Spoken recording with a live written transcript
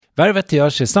Värvet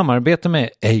görs i samarbete med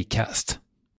Acast.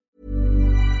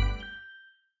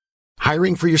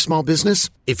 Hiring for your small business?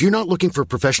 If you're not looking for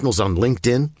professionals on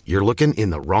LinkedIn, you're looking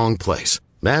in the wrong place.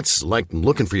 That's like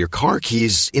looking for your car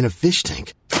keys in a fish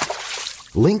tank.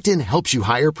 LinkedIn helps you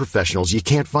hire professionals you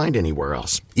can't find anywhere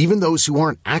else, even those who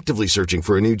aren't actively searching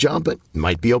for a new job but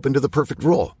might be open to the perfect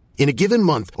role. In a given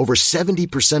month, over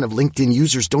 70% of LinkedIn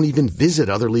users don't even visit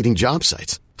other leading job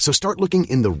sites. So start looking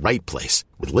in the right place.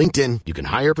 With LinkedIn, you can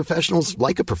hire professionals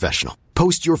like a professional.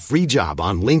 Post your free job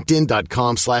on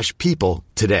linkedin.com/people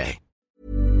today.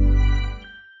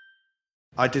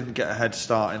 I didn't get a head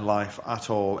start in life at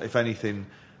all. If anything,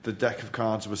 the deck of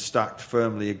cards was stacked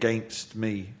firmly against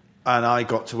me. And I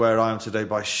got to where I am today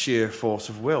by sheer force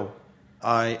of will.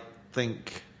 I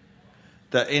think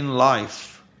that in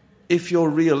life, if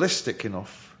you're realistic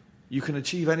enough, you can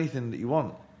achieve anything that you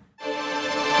want.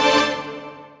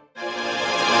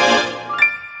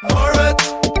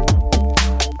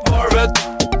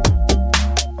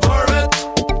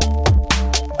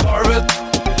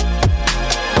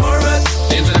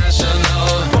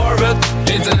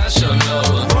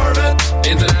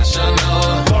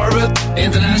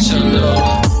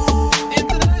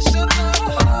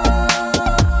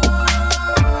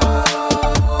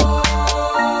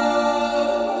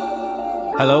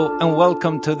 Hello and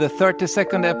welcome to the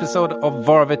 32nd episode of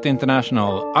Varvet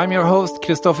International. I'm your host,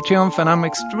 Christopher Triumph, and I'm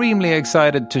extremely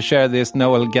excited to share this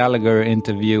Noel Gallagher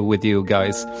interview with you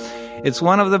guys. It's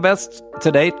one of the best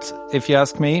to date, if you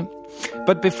ask me.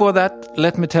 But before that,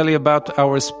 let me tell you about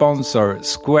our sponsor,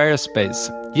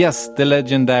 Squarespace. Yes, the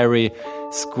legendary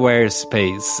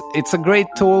Squarespace. It's a great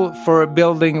tool for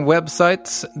building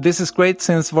websites. This is great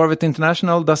since Varvet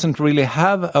International doesn't really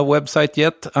have a website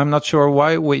yet. I'm not sure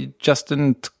why, we just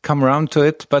didn't come around to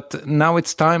it, but now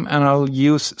it's time and I'll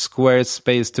use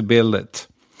Squarespace to build it.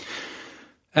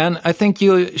 And I think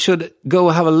you should go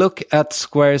have a look at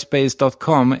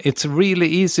squarespace.com. It's really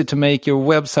easy to make your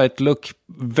website look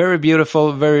very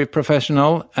beautiful, very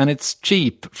professional, and it's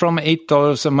cheap, from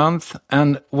 $8 a month.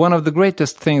 And one of the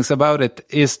greatest things about it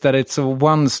is that it's a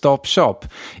one-stop shop.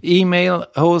 Email,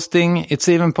 hosting, it's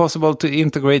even possible to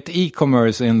integrate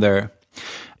e-commerce in there.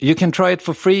 You can try it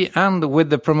for free, and with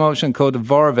the promotion code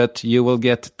VARVET, you will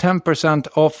get 10%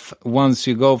 off once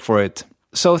you go for it.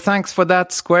 So thanks for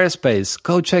that, Squarespace.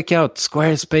 Go check out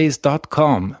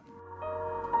squarespace.com.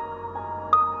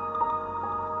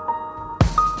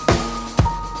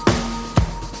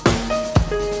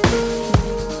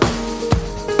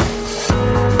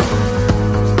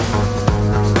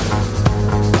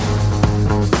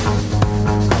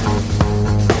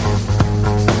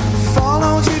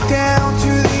 Followed you down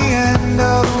to the end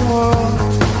of the world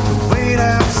to wait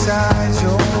outside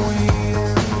your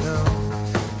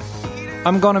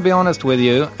I'm gonna be honest with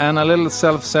you, and a little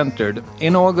self-centered.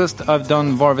 In August, I've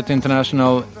done Varvet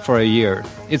International for a year.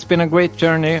 It's been a great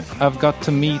journey. I've got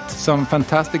to meet some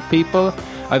fantastic people.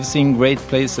 I've seen great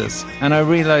places. And I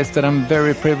realized that I'm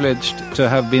very privileged to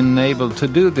have been able to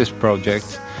do this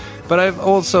project. But I've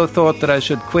also thought that I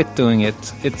should quit doing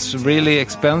it. It's really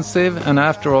expensive, and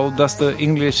after all, does the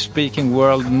English-speaking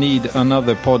world need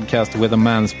another podcast with a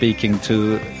man speaking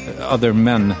to other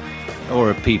men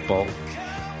or people?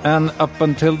 And up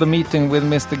until the meeting with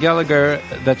Mr. Gallagher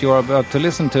that you are about to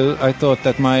listen to, I thought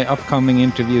that my upcoming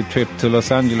interview trip to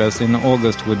Los Angeles in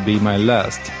August would be my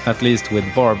last, at least with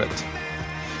Varvet.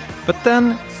 But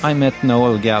then I met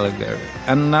Noel Gallagher,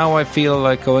 and now I feel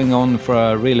like going on for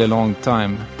a really long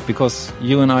time, because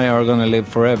you and I are gonna live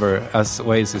forever, as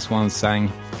Oasis once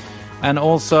sang. And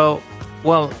also,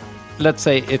 well, let's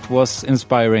say it was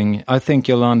inspiring. I think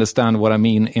you'll understand what I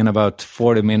mean in about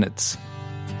 40 minutes.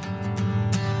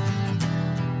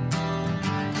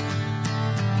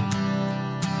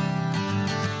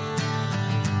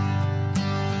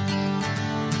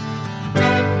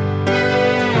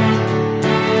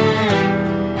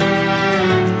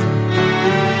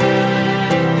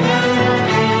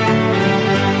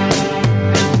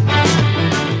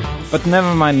 But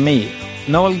never mind me.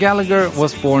 Noel Gallagher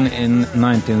was born in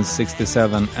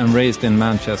 1967 and raised in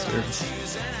Manchester.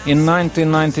 In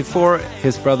 1994,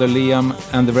 his brother Liam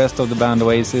and the rest of the band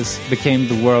Oasis became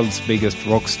the world's biggest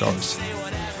rock stars.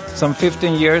 Some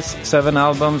 15 years, 7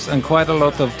 albums, and quite a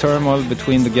lot of turmoil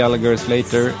between the Gallaghers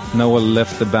later, Noel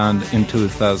left the band in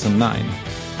 2009.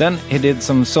 Then he did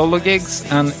some solo gigs,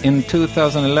 and in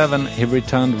 2011 he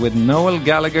returned with Noel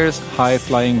Gallagher's High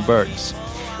Flying Birds,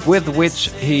 with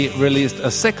which he released a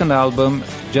second album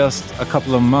just a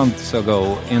couple of months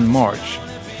ago in March.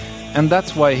 And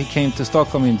that's why he came to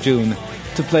Stockholm in June,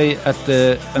 to play at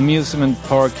the amusement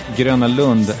park Gröna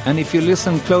Lund, and if you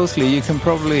listen closely you can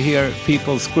probably hear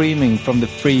people screaming from the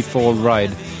free fall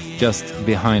ride just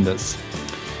behind us.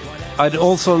 I'd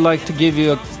also like to give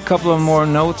you a couple of more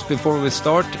notes before we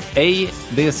start. A,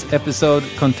 this episode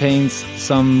contains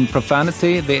some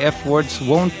profanity. The F words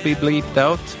won't be bleeped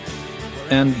out.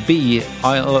 And B,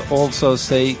 I'll also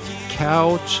say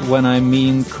couch when I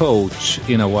mean coach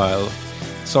in a while.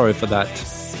 Sorry for that.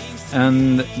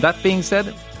 And that being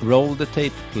said, roll the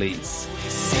tape, please.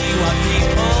 See what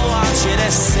people want you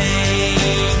to see.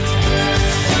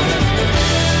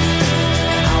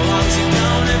 How long's it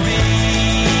gonna be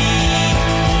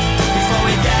before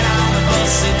we get on the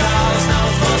bus? It goes no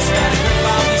fuss, better grip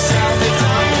on yourself. It's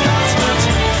all cost much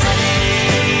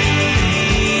free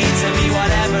to be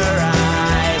whatever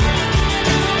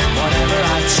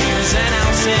I choose, and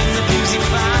I'll sing the blues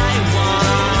if I want.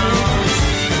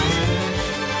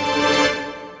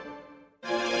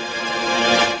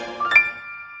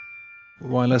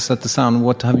 While I set the sound,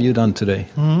 what have you done today?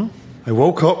 I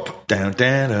woke up, down,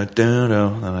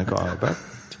 and I got out of bed.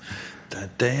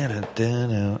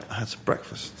 I had some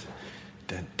breakfast.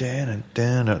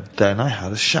 Then I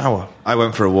had a shower. I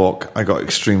went for a walk. I got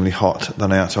extremely hot.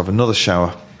 Then I had to have another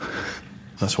shower.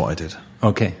 That's what I did.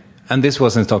 Okay. And this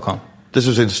was in Stockholm? This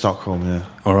was in Stockholm, yeah.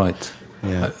 All right.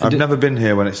 Yeah. I've never been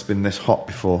here when it's been this hot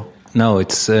before. No,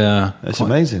 it's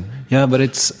amazing. Yeah, but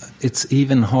it's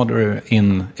even hotter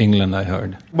in England, I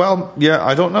heard. Well, yeah,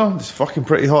 I don't know. It's fucking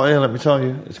pretty hot here, let me tell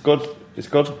you. It's good. It's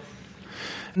good.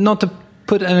 Not to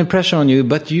put any pressure on you,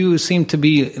 but you seem to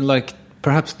be like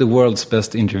perhaps the world's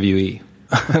best interviewee.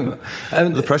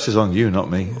 And the pressure's on you,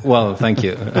 not me. Well, thank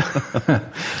you.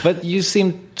 But you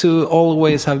seem to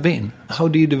always have been. How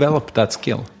do you develop that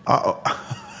skill? I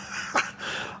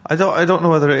don't know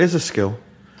whether it is a skill.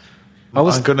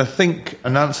 I'm going to think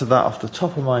and answer that off the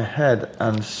top of my head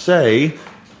and say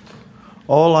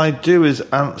all I do is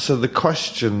answer the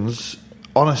questions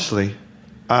honestly,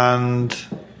 and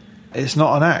it's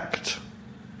not an act.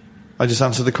 I just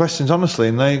answer the questions honestly,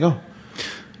 and there you go.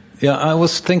 Yeah, I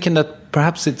was thinking that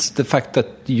perhaps it's the fact that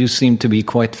you seem to be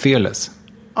quite fearless.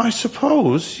 I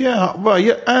suppose, yeah. Well,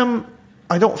 yeah.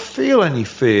 I don't feel any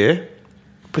fear,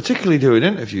 particularly doing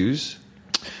interviews,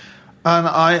 and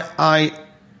I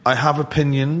have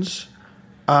opinions,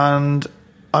 and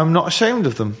I'm not ashamed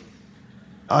of them.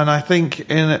 And I think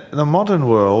in the modern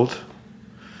world,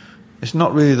 it's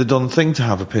not really the done thing to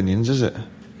have opinions, is it?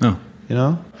 No. You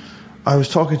know? I was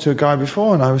talking to a guy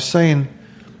before, and I was saying,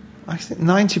 I think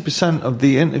 90% of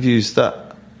the interviews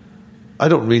that, I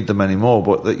don't read them anymore,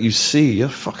 but that you see, you're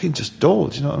fucking just dull,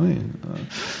 do you know what I mean?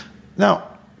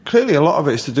 Now, clearly a lot of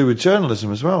it is to do with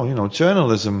journalism as well. You know,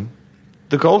 journalism,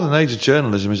 the golden age of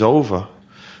journalism is over.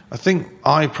 I think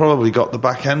I probably got the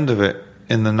back end of it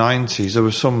in the 90s. There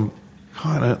was some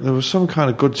kind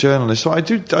of good journalists. So I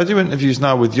do interviews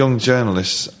now with young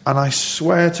journalists, and I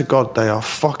swear to God they are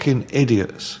fucking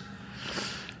idiots.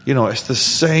 You know, it's the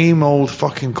same old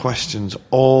fucking questions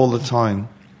all the time.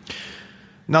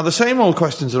 Now, the same old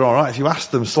questions are all right if you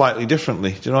ask them slightly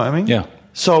differently. Do you know what I mean? Yeah.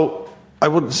 So I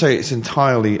wouldn't say it's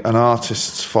entirely an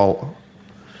artist's fault.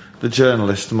 The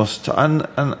journalist must... And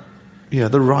yeah,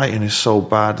 the writing is so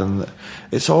bad, and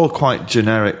it's all quite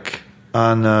generic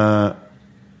and,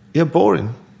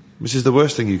 boring, which is the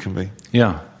worst thing you can be.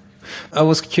 Yeah. I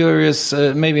was curious,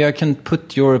 maybe I can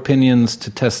put your opinions to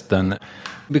test then.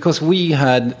 Because we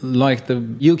had, like the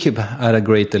UKIP had a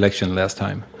great election last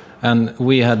time. And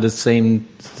we had the same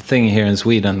thing here in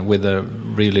Sweden with a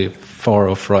really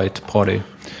far-off right party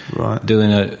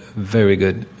doing a very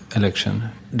good election.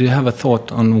 Do you have a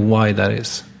thought on why that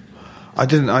is? I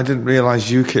didn't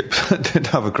realise UKIP did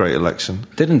have a great election.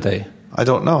 Didn't they? I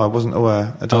don't know. I wasn't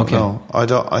aware. I don't know.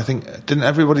 I think didn't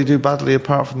everybody do badly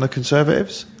apart from the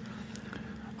Conservatives?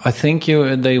 I think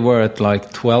they were at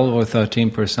like 12 or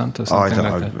 13% or something like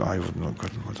that. I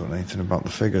don't know anything about the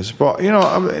figures. But, you know,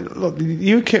 I mean, look,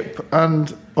 UKIP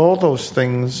and all those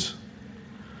things,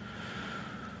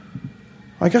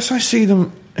 I guess I see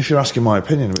them, if you're asking my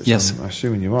opinion, which yes. I'm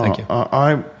assuming you are, Thank you.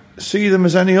 I see them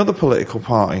as any other political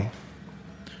party.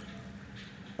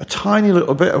 A tiny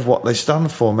little bit of what they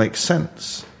stand for makes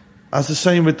sense. As the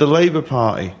same with the Labour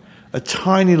Party. A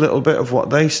tiny little bit of what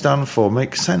they stand for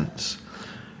makes sense.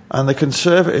 And the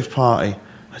Conservative Party,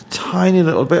 a tiny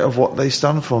little bit of what they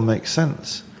stand for makes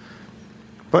sense.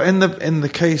 But in the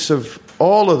case of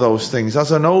all of those things,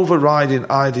 as an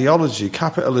overriding ideology,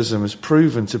 capitalism has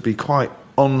proven to be quite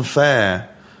unfair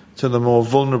to the more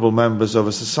vulnerable members of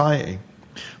a society.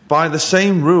 By the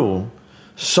same rule,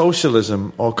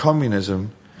 socialism or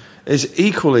communism is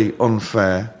equally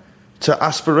unfair to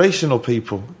aspirational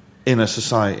people in a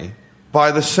society.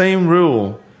 By the same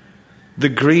rule, the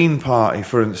Green Party,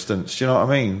 for instance, do you know what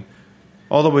I mean?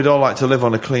 Although we'd all like to live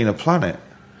on a cleaner planet,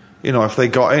 you know, if they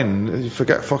got in, you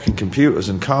forget fucking computers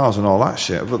and cars and all that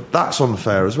shit. But that's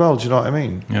unfair as well, do you know what I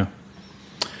mean? Yeah.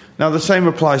 Now, the same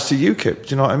applies to UKIP, do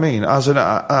you know what I mean?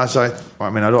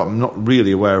 I'm not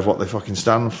really aware of what they fucking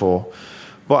stand for,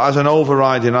 but as an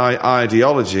overriding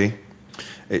ideology,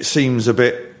 it seems a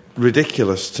bit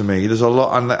ridiculous to me. There's a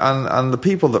lot, and the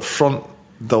people that front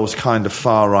those kind of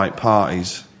far-right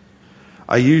parties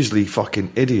are usually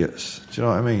fucking idiots, do you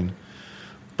know what I mean?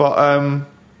 But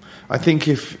I think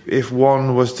if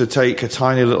one was to take a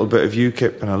tiny little bit of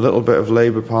UKIP and a little bit of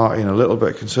Labour Party and a little bit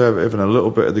of Conservative and a little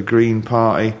bit of the Green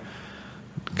Party,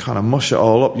 kind of mush it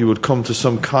all up, you would come to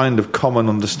some kind of common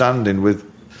understanding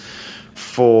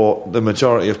for the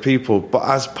majority of people. But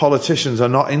as politicians are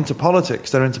not into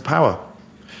politics, they're into power.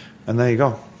 And there you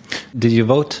go. Did you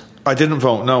vote? I didn't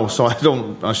vote, no, so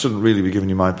I shouldn't really be giving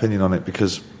you my opinion on it,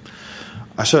 because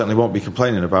I certainly won't be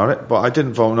complaining about it. But I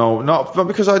didn't vote, no, not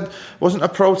because I wasn't a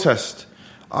protest.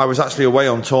 I was actually away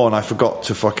on tour and I forgot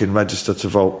to fucking register to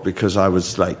vote because I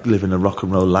was like living a rock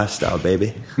and roll lifestyle,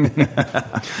 baby.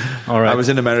 All right. I was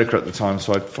in America at the time,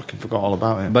 so I fucking forgot all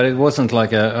about it. But it wasn't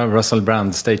like a Russell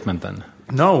Brand statement then?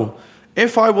 No.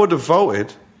 If I would have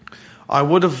voted, I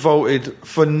would have voted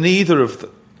for neither of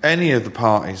any of the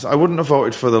parties. I wouldn't have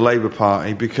voted for the Labour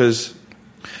Party because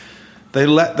they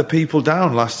let the people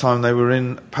down last time they were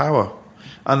in power.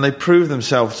 And they proved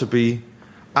themselves to be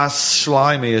as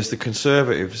slimy as the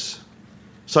Conservatives.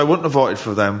 So I wouldn't have voted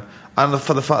for them, and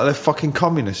for the fact that they're fucking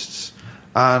communists,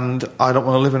 and I don't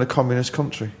want to live in a communist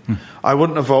country. I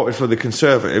wouldn't have voted for the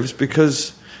Conservatives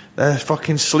because they're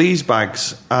fucking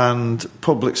sleazebags and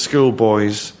public school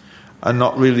boys and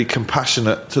not really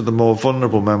compassionate to the more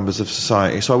vulnerable members of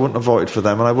society. So I wouldn't have voted for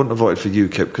them, and I wouldn't have voted for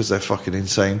UKIP because they're fucking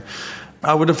insane.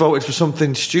 I would have voted for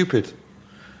something stupid.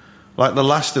 Like the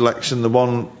last election, the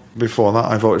one before that,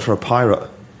 I voted for a pirate.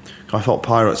 I thought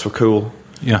pirates were cool.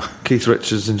 Yeah. Keith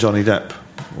Richards and Johnny Depp.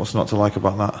 What's not to like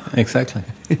about that? Exactly.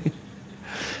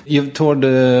 You've toured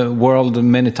the world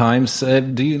many times.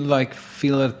 Do you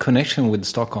feel a connection with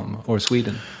Stockholm or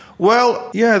Sweden?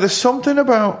 Well, yeah, there's something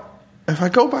about... If I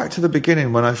go back to the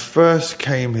beginning, when I first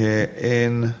came here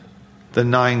in the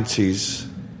 90s,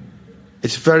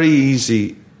 it's very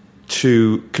easy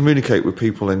to communicate with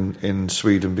people in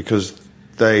Sweden because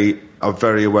they are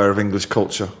very aware of English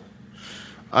culture.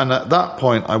 And at that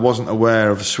point, I wasn't aware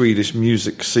of the Swedish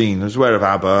music scene. I was aware of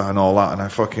ABBA and all that, and I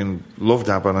fucking loved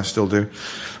ABBA, and I still do.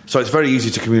 So it's very easy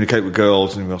to communicate with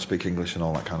girls, and we all speak English and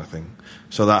all that kind of thing.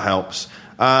 So that helps.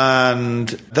 And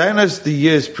then as the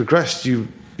years progressed, you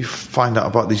find out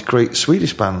about these great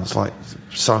Swedish bands, like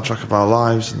Soundtrack of Our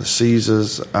Lives and the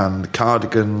Caesars and the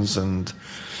Cardigans, and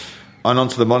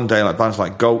onto the Monday, like bands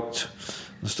like Goat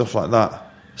and stuff like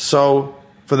that. So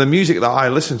for the music that I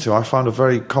listen to, I found a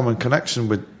very common connection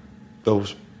with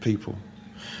those people.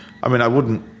 I mean, I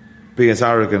wouldn't be as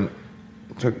arrogant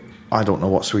I don't know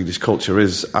what Swedish culture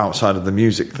is outside of the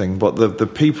music thing, but the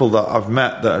people that I've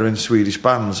met that are in Swedish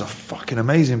bands are fucking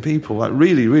amazing people. Like,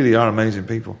 really, really are amazing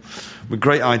people with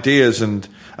great ideas, and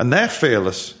they're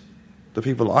fearless, the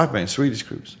people that I've met in Swedish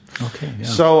groups. Okay, yeah.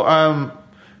 So, I'm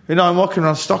walking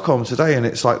around Stockholm today, and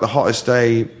it's like the hottest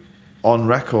day on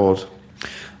record.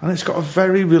 And it's got a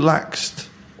very relaxed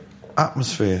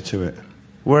atmosphere to it.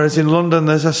 Whereas in London,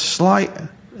 there's a slight...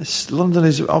 London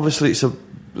is... Obviously, it's a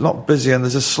lot busy, and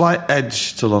there's a slight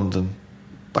edge to London.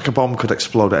 Like a bomb could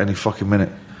explode at any fucking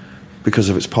minute because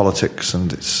of its politics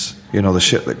and its, the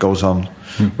shit that goes on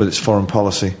with its foreign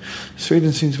policy.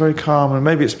 Sweden seems very calm, and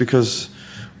maybe it's because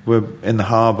we're in the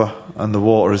harbour and the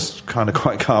water is kind of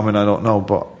quite calming, I don't know,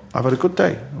 but I've had a good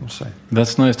day, I must say.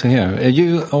 That's nice to hear.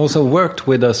 You also worked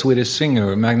with a Swedish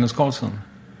singer, Magnus Carlsson.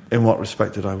 In what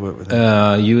respect did I work with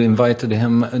him? You invited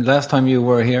him last time you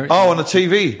were here. Oh, on the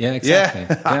TV? Yeah,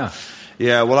 exactly. Yeah.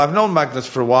 Yeah, well, I've known Magnus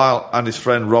for a while, and his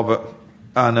friend Robert,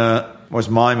 and was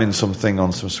miming something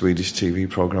on some Swedish TV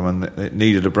programme, and it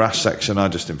needed a brass section. I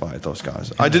just invited those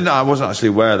guys. I wasn't actually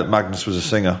aware that Magnus was a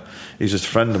singer. He's just a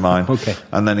friend of mine. Okay.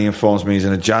 And then he informs me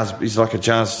he's like a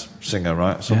jazz singer,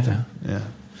 right? Something. Yeah.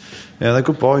 Yeah, they're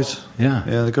good boys. Yeah.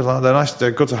 Yeah, they're good. They're nice. They're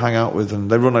good to hang out with,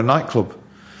 and they run a nightclub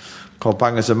called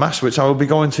Bangers and Mash, which I will be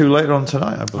going to later on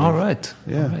tonight, I believe. All right.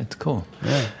 Yeah. All right, cool.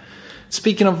 Yeah.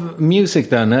 Speaking of music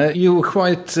then, you were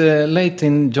quite late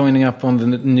in joining up on the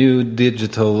new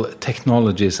digital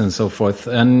technologies and so forth,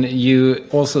 and you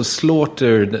also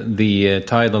slaughtered the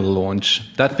Tidal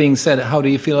launch. That being said, how do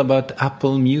you feel about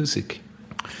Apple Music?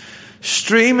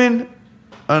 Streaming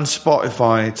and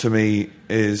Spotify, to me,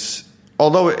 is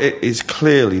although it is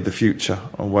clearly the future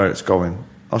and where it's going,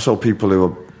 also people who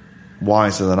are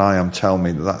wiser than I am tell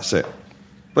me that that's it.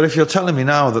 But if you're telling me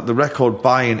now that the record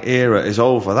buying era is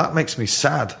over, that makes me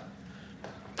sad.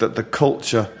 That the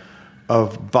culture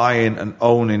of buying and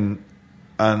owning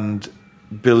and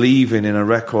believing in a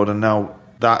record, and now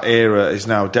that era is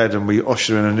now dead, and we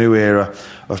usher in a new era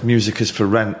of music is for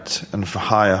rent and for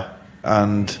hire,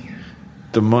 and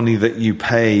the money that you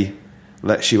pay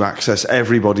lets you access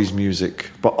everybody's music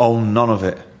but own none of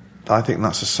it. I think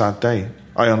that's a sad day.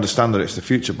 I understand that it's the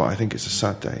future, but I think it's a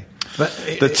sad day. But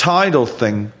the Tidal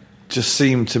thing just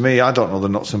seemed to me, I don't know the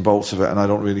nuts and bolts of it, and I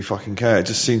don't really fucking care. It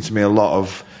just seemed to me a lot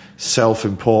of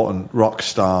self-important rock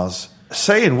stars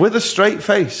saying with a straight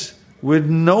face, with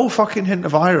no fucking hint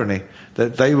of irony,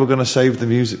 that they were going to save the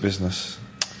music business.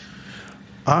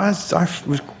 I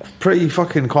was pretty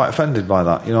fucking quite offended by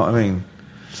that, you know what I mean?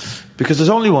 Because there's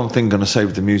only one thing going to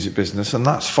save the music business, and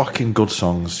that's fucking good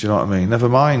songs, you know what I mean? Never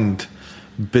mind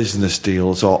business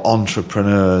deals or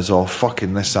entrepreneurs or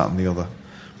fucking this, that and the other.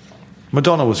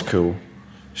 Madonna was cool.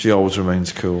 She always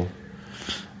remains cool.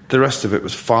 The rest of it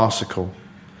was farcical.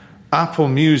 Apple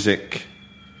Music,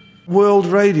 World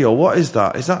Radio, what is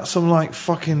that? Is that some like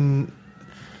fucking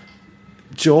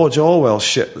George Orwell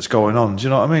shit that's going on? Do you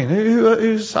know what I mean?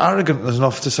 Who's arrogant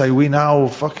enough to say we now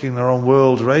fucking are on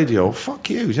World Radio? Fuck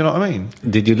you, do you know what I mean?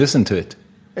 Did you listen to it?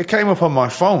 It came up on my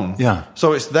phone. Yeah.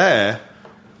 So it's there.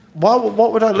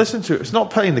 What would I listen to? It's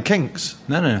not playing the Kinks.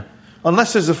 No.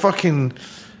 Unless there's a fucking...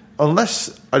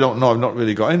 Unless, I don't know, I've not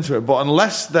really got into it, but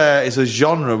unless there is a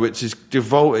genre which is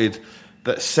devoted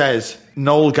that says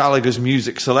Noel Gallagher's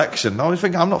music selection, I was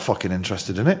thinking, I'm not fucking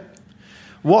interested in it.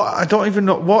 What? I don't even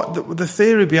know what the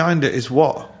theory behind it is.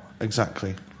 What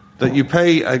exactly? That you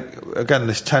pay again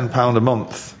this £10 a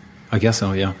month. I guess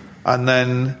so, yeah. And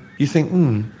then you think,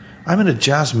 I'm in a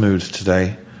jazz mood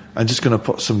today. I'm just going to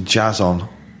put some jazz on.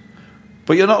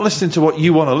 But you're not listening to what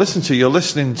you want to listen to. You're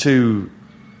listening to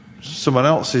someone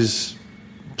else's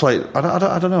play. I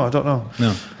don't know. No,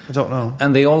 I don't know.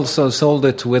 And they also sold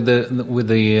it with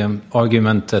the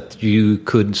argument that you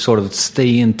could sort of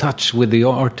stay in touch with the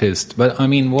artist. But I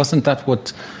mean, wasn't that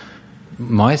what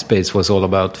MySpace was all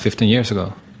about 15 years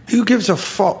ago? Who gives a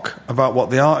fuck about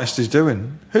what the artist is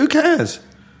doing? Who cares?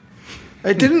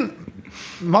 It didn't.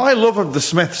 My love of the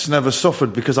Smiths never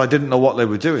suffered because I didn't know what they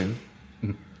were doing.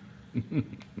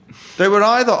 They were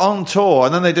either on tour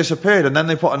and then they disappeared, and then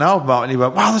they put an album out and you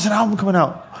went, wow, there's an album coming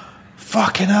out.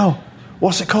 Fucking hell.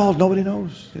 What's it called? Nobody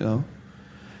knows, you know.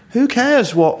 Who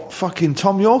cares what fucking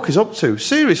Tom York is up to?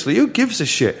 Seriously, who gives a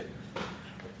shit?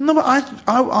 No, but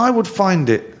I would find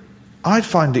it... I'd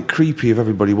find it creepy if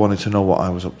everybody wanted to know what I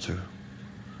was up to.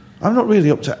 I'm not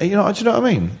really up to... do you know what I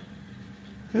mean?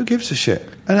 Who gives a shit?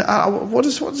 And what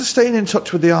does staying in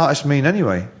touch with the artist mean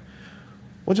anyway?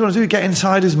 What do you want to do? Get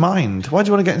inside his mind. Why do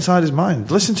you want to get inside his mind?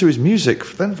 Listen to his music,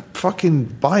 then fucking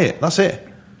buy it. That's it.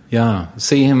 Yeah.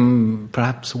 See him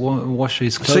perhaps wash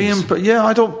his clothes. See him, but yeah,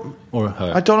 I don't... Or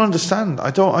her. I don't understand.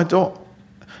 I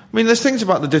mean, there's things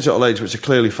about the digital age which are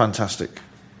clearly fantastic.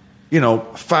 You know,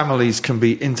 families can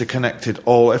be interconnected.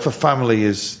 If a family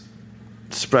is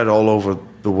spread all over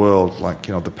the world, like,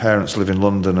 you know, the parents live in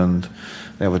London and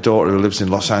they have a daughter who lives in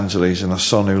Los Angeles and a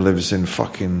son who lives in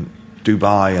fucking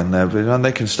Dubai, and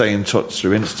they can stay in touch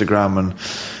through Instagram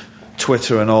and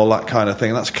Twitter and all that kind of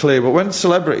thing. That's clear. But when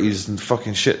celebrities and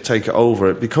fucking shit take it over,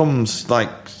 it becomes like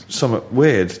somewhat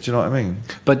weird. Do you know what I mean?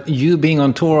 But you being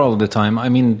on tour all the time, I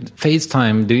mean,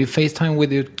 FaceTime, do you FaceTime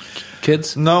with your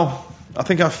kids? No. I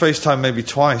think I've FaceTime maybe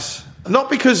twice. Not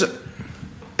because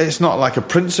it's not like a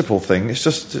principle thing. It's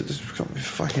just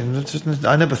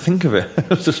I never think of it.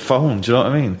 It's just phone. Do you know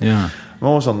what I mean? Yeah. I'm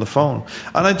always on the phone.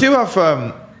 And I do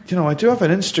have... I do have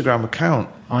an Instagram account.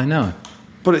 I know.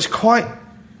 But it's quite...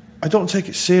 I don't take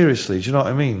it seriously, do you know what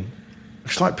I mean?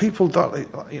 It's like people...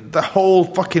 their whole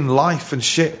fucking life and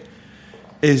shit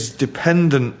is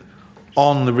dependent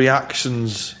on the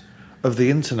reactions of the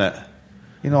internet.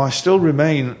 You know, I still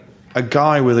remain a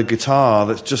guy with a guitar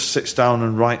that just sits down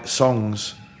and writes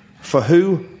songs. For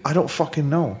who? I don't fucking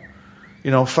know.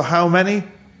 You know, for how many?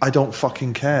 I don't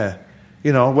fucking care.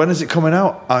 You know, when is it coming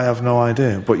out? I have no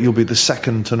idea. But you'll be the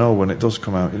second to know when it does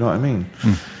come out. You know what I mean?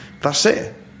 That's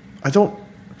it. I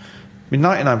mean,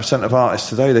 99% of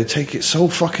artists today, they take it so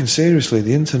fucking seriously,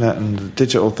 the internet and the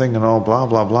digital thing and all blah,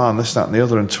 blah, blah, and this, that, and the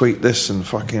other, and tweet this and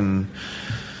fucking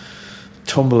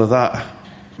Tumblr that.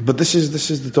 But this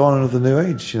is the dawning of the new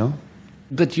age, you know?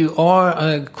 But you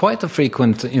are quite a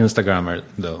frequent Instagrammer,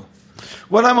 though.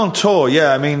 When I'm on tour,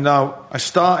 yeah. I mean, now, I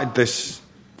started this...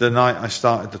 The night I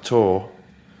started the tour,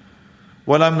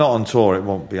 When I'm not on tour, it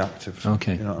won't be active.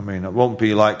 Okay. You know what I mean? It won't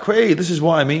be like, hey, this is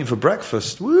what I'm eating for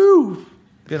breakfast. Woo!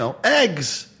 You know,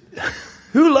 eggs.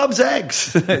 Who loves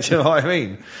eggs? Do you know what I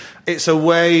mean? It's a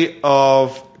way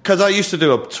of... Because I used to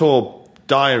do a tour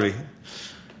diary.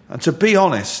 And to be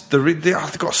honest,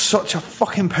 I've got such a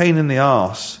fucking pain in the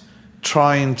arse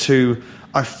trying to...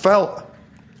 I felt...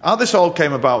 How this all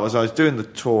came about was I was doing the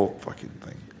tour fucking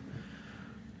thing.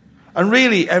 And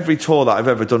really, every tour that I've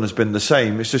ever done has been the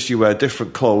same. It's just you wear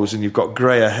different clothes and you've got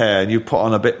greyer hair and you put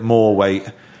on a bit more weight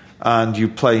and you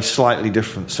play slightly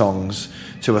different songs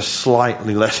to a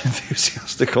slightly less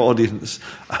enthusiastic audience.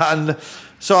 And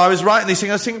so I was writing these things.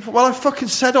 I was thinking, well, I fucking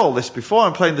said all this before.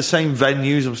 I'm playing the same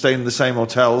venues. I'm staying in the same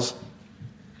hotels.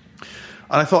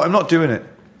 And I thought, I'm not doing it.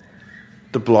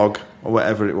 The blog or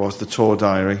whatever it was, the tour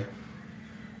diary.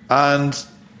 And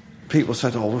people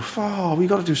said, we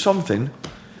got to do something.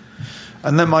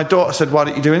 And then my daughter said, why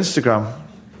don't you do Instagram?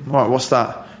 Right, what's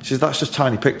that? She says, that's just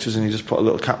tiny pictures and you just put a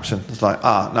little caption. It's like,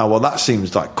 that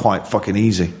seems like quite fucking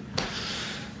easy.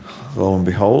 Lo and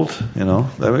behold,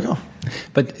 there we go.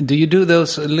 But do you do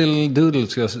those little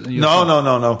doodles yourself?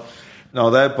 No,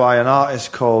 they're by an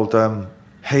artist called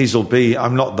Hazel B.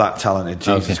 I'm not that talented,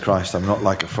 Jesus Christ. I'm not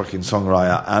like a fucking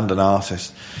songwriter and an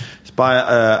artist. It's by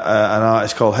an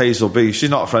artist called Hazel B. She's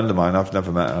not a friend of mine. I've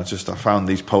never met her. I found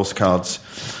these postcards.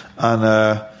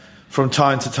 And from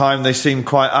time to time, they seem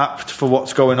quite apt for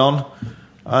what's going on.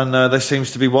 And there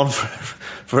seems to be one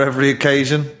for every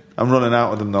occasion. I'm running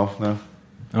out of them, though. No.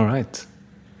 All right.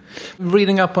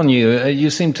 Reading up on you, you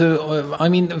seem to...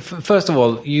 first of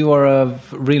all, you are a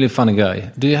really funny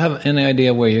guy. Do you have any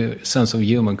idea where your sense of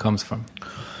humor comes from?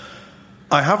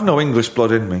 I have no English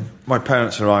blood in me. My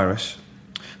parents are Irish.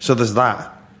 So there's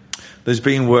that. There's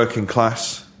being working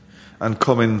class and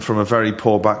coming from a very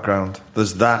poor background.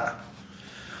 There's that.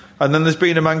 And then there's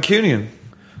being a Mancunian.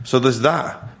 So there's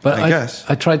that, but I guess.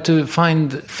 I tried to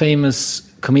find famous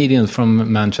comedians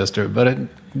from Manchester, but I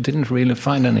didn't really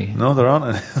find any. No, there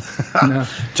aren't any. No.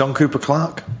 John Cooper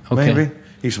Clarke, maybe.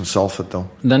 He's from Salford, though.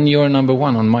 Then you're number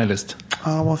one on my list.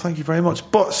 Oh, well, thank you very much.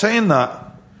 But saying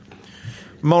that,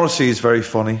 Morrissey is very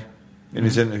funny in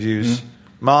his interviews.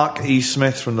 Mark E.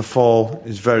 Smith from The Fall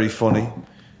is very funny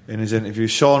in his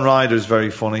interviews. Sean Ryder is very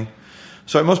funny.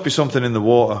 So it must be something in the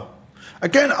water.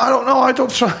 Again, I don't know. I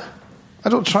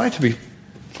don't try to be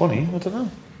funny. I don't know.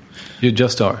 You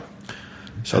just are.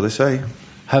 So they say.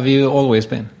 Have you always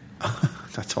been? I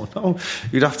don't know.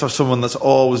 You'd have to have someone that's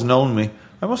always known me.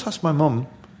 I must ask my mum.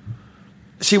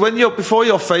 See, before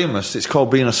you're famous, it's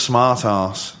called being a smart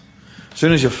arse. As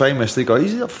soon as you're famous, they go,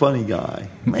 he's a funny guy.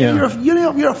 Man,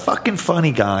 Yeah. You're a fucking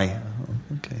funny guy.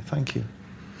 Okay, thank you.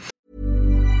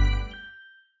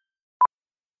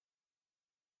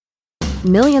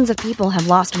 Millions of people have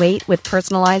lost weight with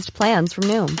personalized plans from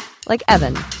Noom. Like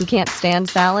Evan, who can't stand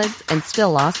salads and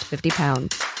still lost 50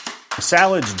 pounds.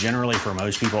 Salads generally for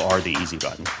most people are the easy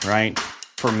button, right?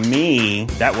 For me,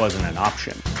 that wasn't an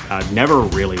option. I never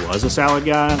really was a salad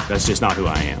guy. That's just not who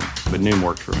I am. But Noom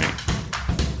worked for me.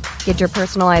 Get your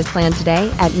personalized plan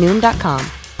today at Noom.com.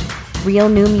 Real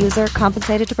Noom user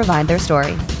compensated to provide their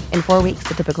story. In 4 weeks,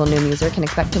 the typical Noom user can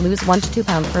expect to lose 1 to 2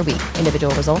 pounds per week.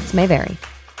 Individual results may vary.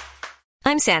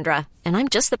 I'm Sandra, and I'm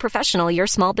just the professional your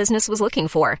small business was looking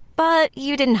for. But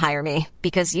you didn't hire me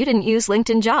because you didn't use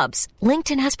LinkedIn Jobs.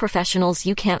 LinkedIn has professionals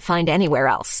you can't find anywhere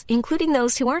else, including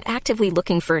those who aren't actively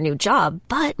looking for a new job,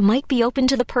 but might be open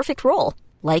to the perfect role,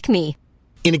 like me.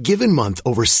 In a given month,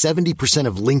 over 70%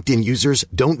 of LinkedIn users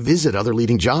don't visit other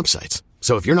leading job sites.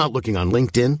 So if you're not looking on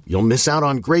LinkedIn, you'll miss out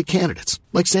on great candidates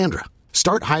like Sandra.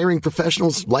 Start hiring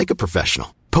professionals like a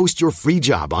professional. Post your free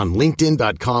job on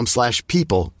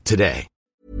linkedin.com/people today.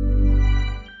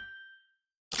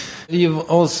 You've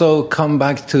also come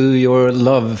back to your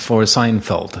love for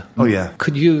Seinfeld. Oh, yeah.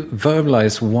 Could you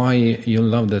verbalize why you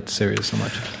love that series so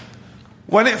much?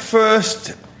 When it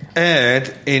first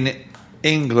aired in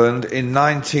England in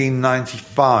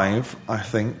 1995, I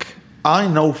think, I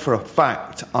know for a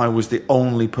fact I was the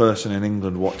only person in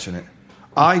England watching it.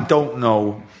 I didn't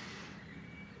know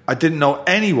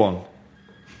anyone.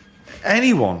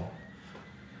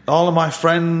 All of my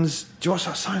friends, do you watch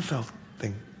that Seinfeld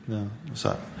thing? No, what's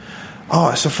that? Oh,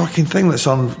 it's a fucking thing that's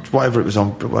on, whatever it was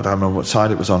on, I don't remember what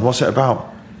side it was on. What's it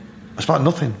about? It's about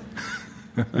nothing.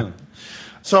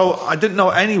 So I didn't know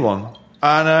anyone,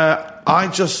 and I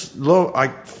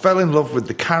fell in love with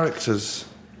the characters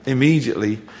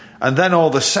immediately, and then all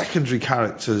the secondary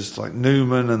characters like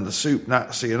Newman and the Soup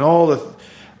Nazi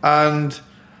and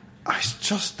it's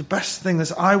just the best thing.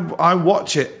 I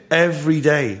watch it every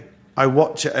day.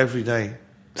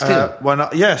 Still?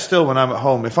 Still when I'm at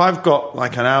home. If I've got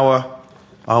like an hour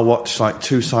I'll watch like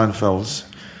 2 Seinfelds.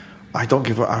 I don't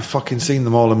give a... I've fucking seen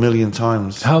them all a million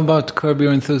times. How about Curb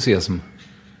Your Enthusiasm?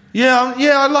 Yeah,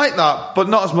 I like that, but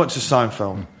not as much as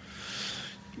Seinfeld.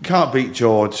 You can't beat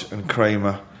George and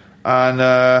Kramer.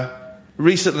 And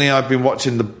recently I've been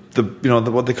watching the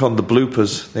what they call the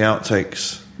bloopers, the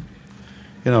outtakes.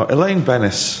 You know, Elaine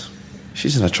Bennis,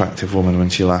 she's an attractive woman when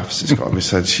she laughs, it's got to be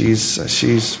said.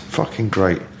 She's fucking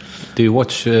great. Do you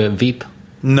watch Veep?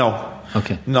 No.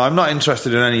 Okay. No, I'm not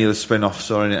interested in any of the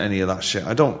spin-offs or any of that shit.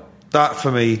 I don't... That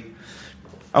for me...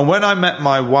 And when I met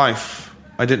my wife,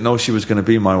 I didn't know she was going to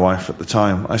be my wife at the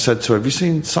time. I said to her, have you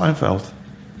seen Seinfeld?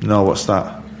 No, what's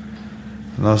that?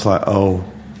 And I was like, It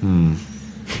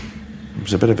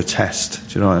was a bit of a test,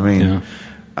 do you know what I mean? Yeah.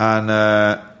 And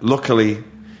luckily,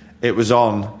 it was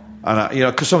on.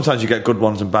 And, because sometimes you get good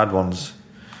ones and bad ones.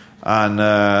 And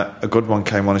a good one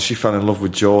came on and she fell in love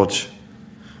with George.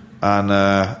 And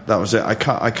that was it.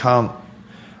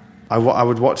 I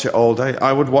would watch it all day.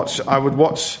 I would watch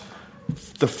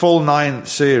the full 9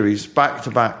 series back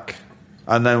to back,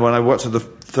 and then when I watched the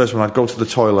first one, I'd go to the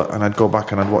toilet and I'd go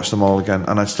back and I'd watch them all again,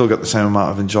 and I'd still get the same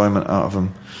amount of enjoyment out of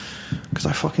them because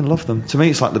I fucking love them. To me,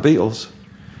 it's like the Beatles.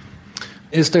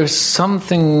 Is there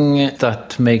something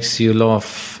that makes you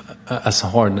laugh as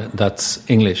hard that's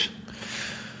English?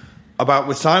 About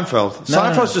with Seinfeld?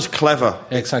 Seinfeld's just clever.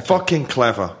 Exactly. It's fucking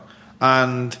clever.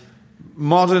 And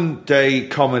modern day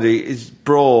comedy is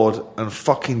broad and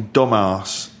fucking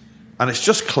dumbass. And it's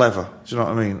just clever. Do you know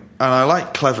what I mean? And I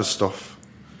like clever stuff.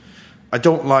 I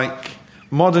don't like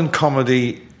modern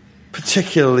comedy,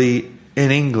 particularly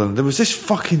in England. There was this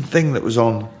fucking thing that was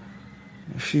on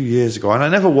a few years ago, and I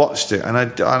never watched it. And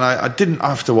I didn't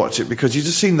have to watch it because you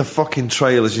just seen the fucking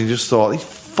trailers and you just thought, these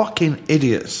fucking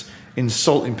idiots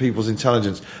insulting people's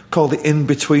intelligence, called The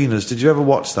In-Betweeners. Did you ever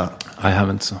watch that? I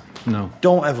haven't, so no.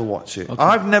 Don't ever watch it. Okay.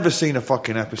 I've never seen a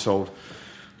fucking episode.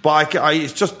 But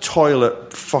it's just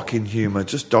toilet fucking humour,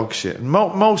 just dog shit. And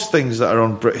most things that are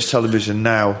on British television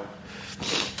now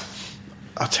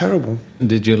are terrible.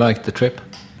 Did you like The Trip?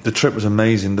 The Trip was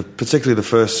amazing, particularly the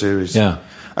first series. Yeah.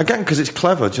 Again, because it's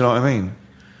clever, do you know what I mean?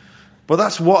 But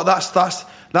that's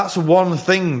one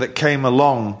thing that came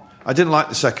along. I didn't like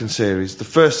the second series. The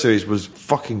first series was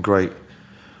fucking great.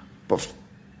 But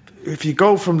if you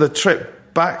go from The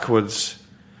Trip backwards,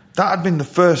 that had been the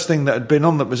first thing that had been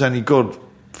on that was any good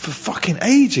for fucking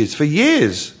ages, for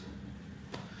years.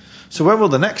 So when will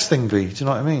the next thing be? Do you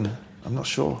know what I mean? I'm not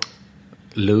sure.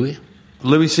 Louis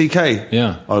C.K.?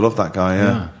 Yeah. I love that guy,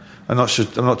 yeah. Yeah. I'm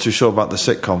not too sure about the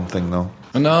sitcom thing, though.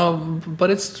 No, but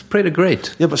it's pretty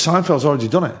great. Yeah, but Seinfeld's already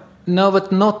done it. No,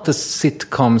 but not the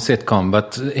sitcom,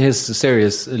 but his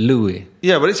series Louis.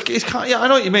 Yeah, but it's kind. Yeah, I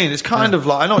know what you mean. It's kind of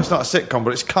like, I know it's not a sitcom,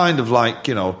 but it's kind of like,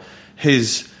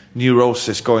 his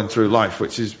neurosis going through life,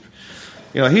 which is,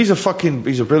 he's a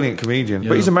brilliant comedian,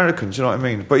 but he's American. Do you know what I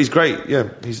mean? But he's great. Yeah,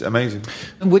 he's amazing.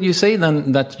 Would you say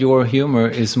then that your humor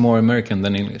is more American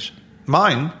than English?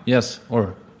 Mine? Yes,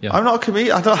 or yeah. I'm not a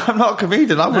comedian. I'm not a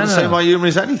comedian. I wouldn't say my humor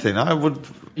is anything. I would.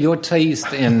 Your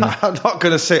taste in. I'm not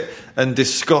going to sit and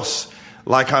discuss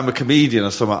like I'm a comedian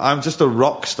or something. I'm just a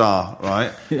rock star,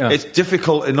 right? Yeah. It's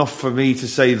difficult enough for me to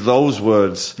say those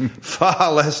words,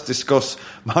 far less discuss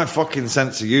my fucking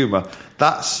sense of humor.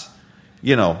 That's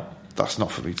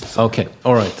not for me to say. Okay,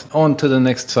 all right. On to the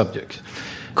next subject.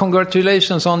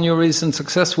 Congratulations on your recent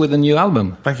success with a new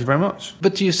album. Thank you very much.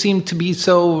 But you seem to be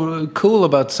so cool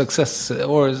about success,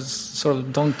 or sort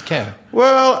of don't care.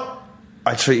 Well,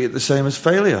 I treat it the same as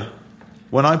failure.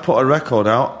 When I put a record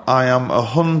out, I am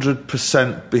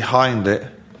 100% behind it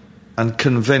and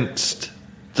convinced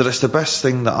that it's the best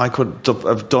thing that I could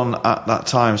have done at that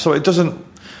time. So it doesn't,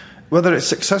 whether it's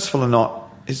successful or not,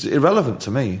 is irrelevant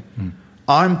to me.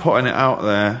 I'm putting it out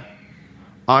there.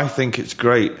 I think it's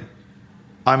great.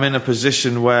 I'm in a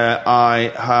position where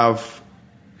I have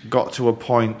got to a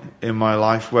point in my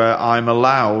life where I'm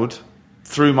allowed,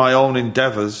 through my own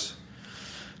endeavours,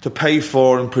 to pay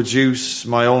for and produce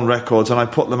my own records, and I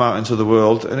put them out into the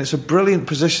world, and it's a brilliant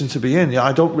position to be in.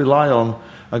 I don't rely on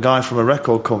a guy from a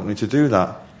record company to do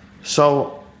that.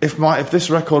 So if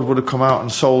this record would have come out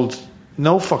and sold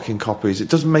no fucking copies, it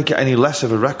doesn't make it any less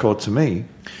of a record to me.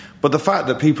 But the fact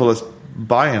that people are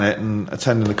buying it and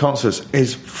attending the concerts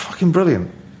is fucking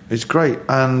brilliant. It's great.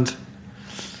 And,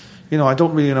 I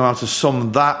don't really know how to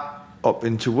sum that up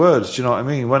into words. Do you know what I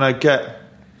mean? When I get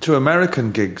to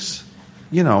American gigs,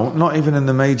 not even in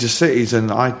the major cities,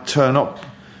 and I turn up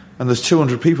and there's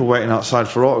 200 people waiting outside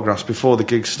for autographs before the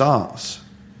gig starts.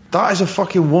 That is a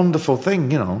fucking wonderful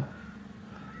thing, And,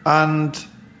 and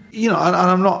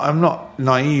I'm not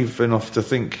naive enough to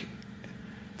think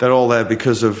they're all there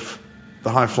because of the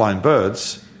high-flying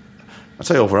birds, I'd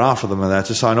say over half of them are there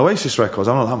to sign Oasis records.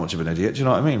 I'm not that much of an idiot, do you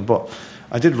know what I mean? But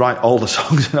I did write all the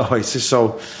songs in Oasis,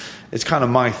 so it's kind of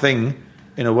my thing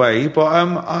in a way. But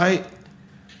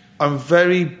I'm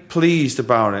very pleased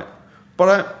about it.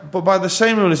 But by the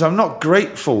same rule is I'm not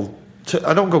grateful to.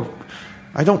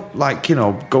 I don't like,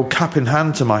 go cap in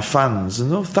hand to my fans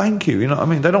and thank you. You know what I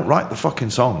mean? They don't write the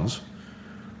fucking songs.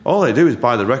 All they do is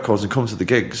buy the records and come to the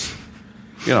gigs.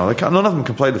 None of them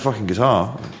can play the fucking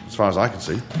guitar, as far as I can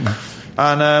see.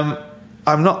 And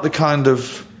I'm not the kind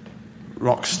of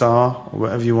rock star, or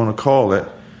whatever you want to call it,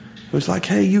 who's like,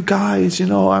 hey, you guys,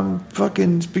 I'm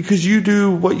fucking... Because you do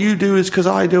what you do is because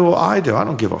I do what I do. I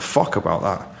don't give a fuck about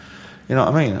that. You know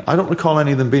what I mean? I don't recall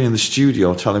any of them being in the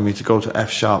studio telling me to go to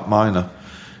F sharp minor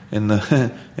in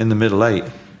the middle 8.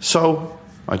 So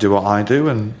I do what I do,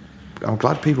 and I'm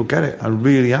glad people get it. I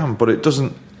really am. But it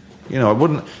doesn't... I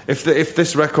wouldn't... If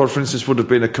this record, for instance, would have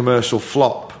been a commercial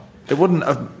flop, it wouldn't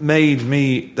have made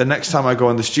me, the next time I go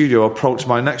in the studio, approach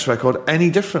my next record any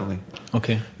differently.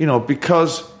 Okay.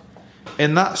 Because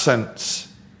in that sense,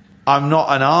 I'm not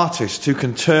an artist who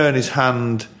can turn his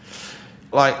hand...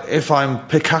 Like, if I'm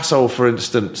Picasso, for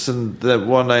instance, and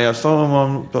one day I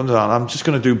thought, I'm just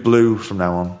going to do blue from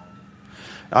now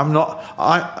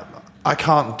on. I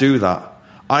can't do that.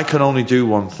 I can only do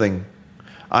one thing.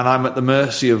 And I'm at the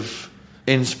mercy of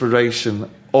inspiration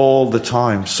all the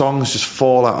time. Songs just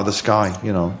fall out of the sky,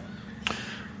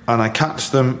 And I catch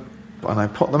them and I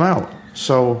put them out.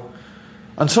 So,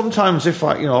 and sometimes if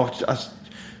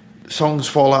songs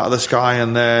fall out of the sky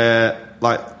and they're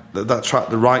like, that track,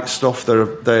 the right stuff,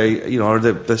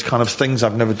 there's kind of things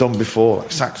I've never done before,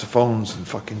 like saxophones and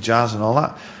fucking jazz and all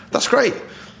that. That's great,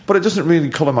 but it doesn't really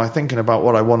colour my thinking about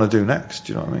what I want to do next.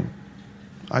 Do you know what I mean?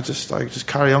 I just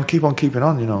carry on, keep on keeping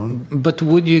on. But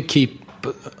would you keep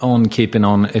on keeping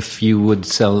on if you would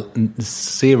sell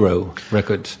 0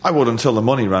 records? I would until the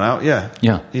money ran out. Yeah,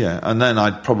 and then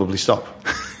I'd probably stop.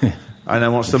 And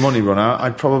then once the money ran out,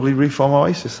 I'd probably reform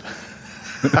Oasis.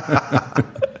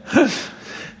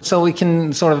 So we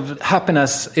can sort of...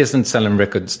 Happiness isn't selling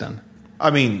records then? I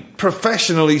mean,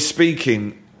 professionally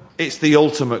speaking, it's the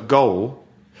ultimate goal.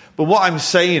 But what I'm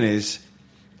saying is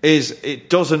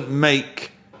it doesn't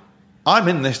make... I'm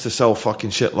in this to sell fucking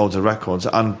shitloads of records,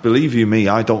 and believe you me,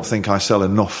 I don't think I sell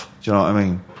enough. Do you know what I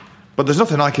mean? But there's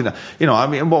nothing I can... what am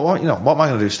I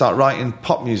going to do? Start writing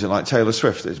pop music like Taylor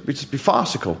Swift? It'd just be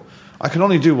farcical. I can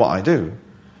only do what I do.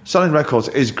 Selling records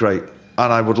is great.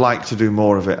 And I would like to do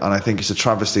more of it, and I think it's a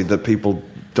travesty that people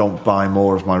don't buy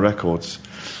more of my records.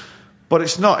 But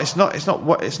it's not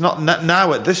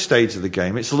now at this stage of the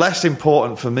game. It's less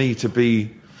important for me to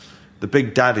be the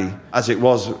big daddy as it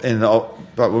was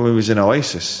when we was in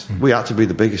Oasis. We had to be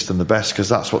the biggest and the best because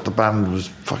that's what the band was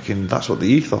that's what the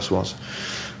ethos was.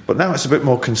 But now it's a bit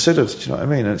more considered. Do you know what I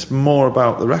mean? And it's more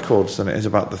about the records than it is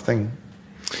about the thing.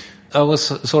 I was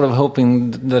sort of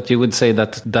hoping that you would say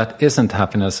that isn't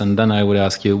happiness, and then I would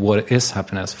ask you, what is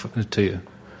happiness to you?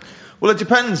 Well, it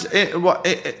depends.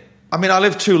 I mean, I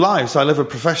live 2 lives. I live a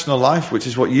professional life, which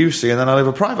is what you see, and then I live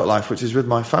a private life, which is with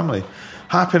my family.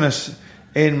 Happiness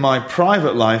in my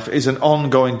private life is an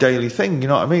ongoing daily thing, you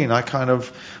know what I mean?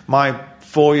 My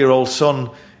 4-year-old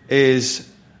son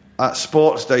is at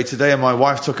sports day today, and my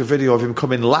wife took a video of him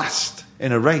coming last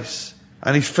in a race,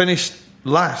 and he finished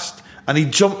last. And he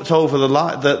jumped over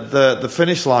the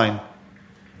finish line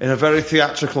in a very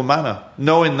theatrical manner,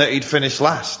 knowing that he'd finished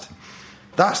last.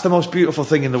 That's the most beautiful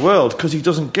thing in the world, because he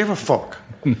doesn't give a fuck.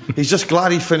 He's just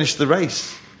glad he finished the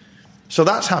race. So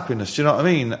that's happiness, do you know what I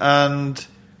mean? And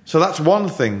so that's one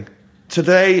thing.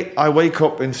 Today, I wake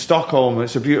up in Stockholm,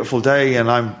 it's a beautiful day,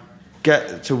 and I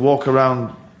get to walk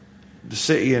around the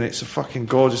city, and it's a fucking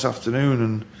gorgeous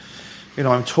afternoon, and,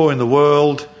 I'm touring the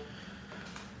world.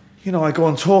 I go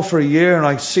on tour for a year and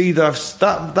I see that's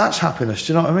happiness.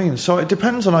 Do you know what I mean? So it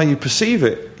depends on how you perceive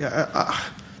it.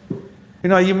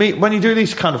 You meet, when you do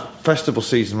these kind of festival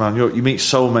season around Europe, you meet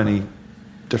so many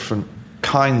different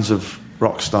kinds of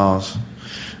rock stars.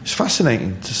 It's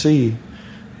fascinating to see.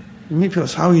 You meet people,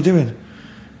 how are you doing?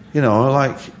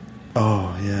 Like,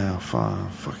 oh yeah, I'm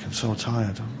fucking so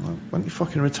tired. Why don't you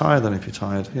fucking retire then if you're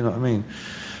tired? You know what I mean?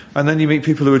 And then you meet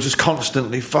people who are just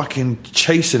constantly fucking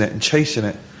chasing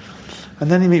it. And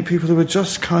then you meet people who are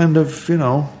just kind of,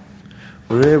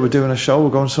 we're here, we're doing a show, we're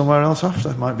going somewhere else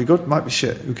after. Might be good, might be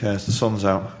shit. Who cares? The sun's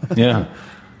out. Yeah.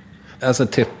 As a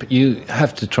tip, you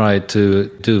have to try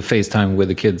to do FaceTime with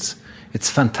the kids.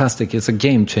 It's fantastic. It's a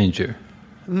game changer.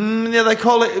 Yeah, they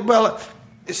call it. Well,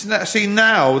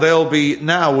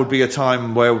 now would be a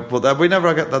time where we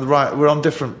never get that right. We're on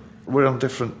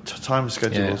different time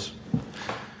schedules.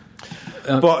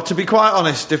 But to be quite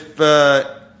honest, if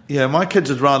my kids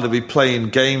would rather be playing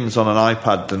games on an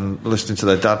iPad than listening to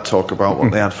their dad talk about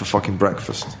what they had for fucking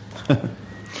breakfast.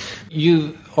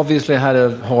 You obviously had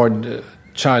a hard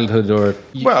childhood, or...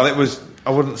 Well, I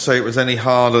wouldn't say it was any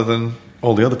harder than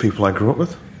all the other people I grew up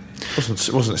with.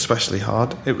 It wasn't especially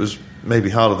hard. It was maybe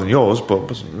harder than yours, but it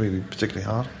wasn't really particularly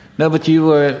hard. No, but you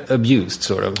were abused,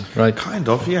 sort of, right? Kind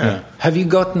of, yeah. Have you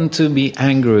gotten to be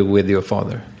angry with your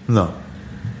father? No.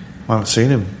 I haven't seen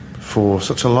him for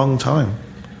such a long time.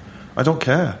 I don't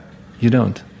care. You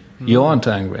don't? No. You aren't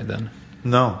angry, then?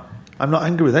 No. I'm not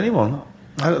angry with anyone.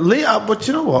 But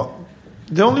you know what?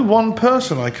 The only one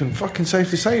person I can fucking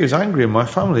safely say who's angry in my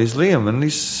family is Liam, and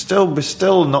he's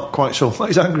still not quite sure what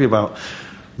he's angry about.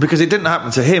 Because it didn't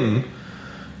happen to him,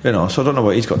 so I don't know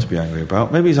what he's got to be angry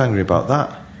about. Maybe he's angry about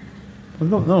that. I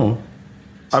don't know.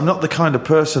 I'm not the kind of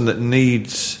person that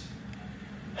needs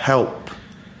help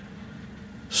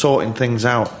sorting things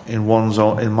out in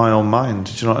my own mind.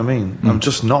 Do you know what I mean? I'm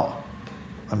just not.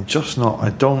 I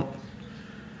don't...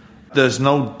 There's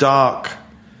no dark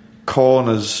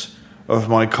corners of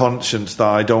my conscience that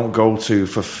I don't go to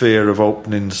for fear of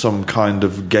opening some kind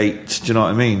of gate. Do you know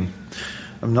what I mean?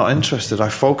 I'm not interested. I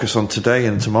focus on today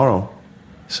and tomorrow.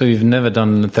 So you've never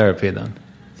done therapy then?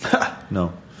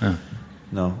 No.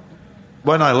 No.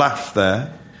 When I laugh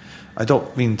there, I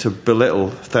don't mean to belittle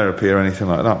therapy or anything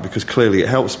like that, because clearly it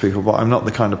helps people, but I'm not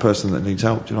the kind of person that needs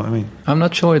help. Do you know what I mean? I'm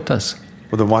not sure it does.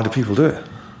 Well, then why do people do it?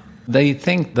 They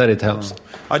think that it helps.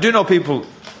 I do know people...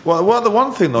 Well, the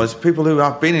one thing, though, is people who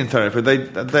have been in therapy,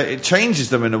 it changes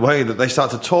them in a way that they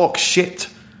start to talk shit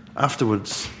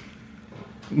afterwards.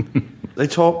 They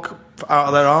talk out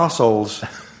of their arseholes.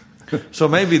 So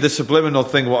maybe the subliminal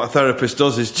thing, what a therapist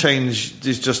does, is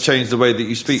just change the way that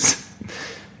you speak.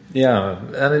 Yeah,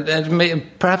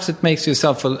 and perhaps it makes you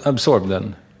self-absorbed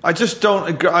then. I just don't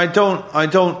agree. I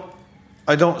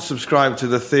don't subscribe to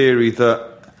the theory that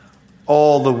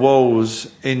all the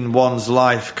woes in one's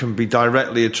life can be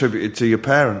directly attributed to your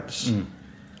parents.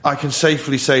 I can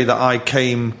safely say that I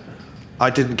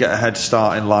didn't get a head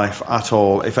start in life at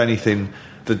all. If anything,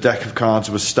 the deck of cards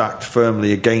was stacked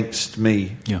firmly against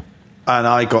me. Yeah. And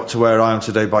I got to where I am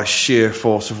today by sheer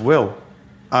force of will.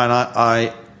 And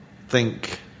I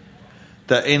think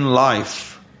that in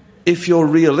life, if you're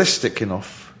realistic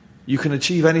enough, you can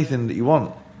achieve anything that you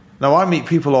want. Now, I meet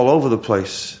people all over the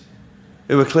place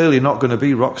who are clearly not going to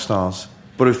be rock stars,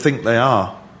 but who think they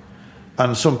are.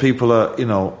 And some people are,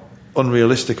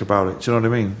 unrealistic about it. Do you know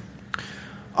what I mean?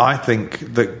 I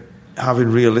think that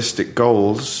having realistic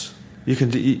goals, you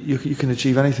can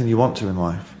achieve anything you want to in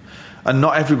life. And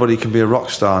not everybody can be a rock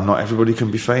star, not everybody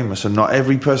can be famous, and not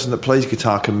every person that plays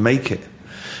guitar can make it.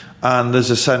 And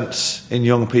there's a sense in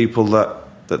young people that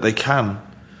they can.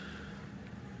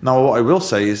 Now, what I will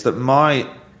say is that my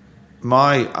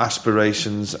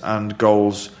aspirations and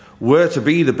goals were to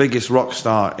be the biggest rock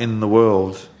star in the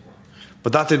world,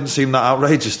 but that didn't seem that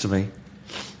outrageous to me.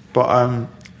 But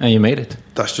and you made it.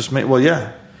 That's just me. Well,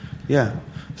 yeah,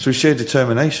 through sheer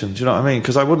determination. Do you know what I mean?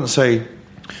 Because I wouldn't say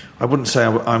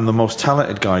I'm the most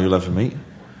talented guy you'll ever meet.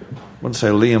 I wouldn't say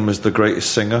Liam is the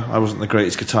greatest singer. I wasn't the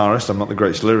greatest guitarist. I'm not the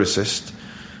greatest lyricist.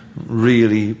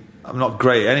 Really, I'm not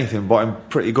great at anything, but I'm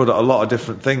pretty good at a lot of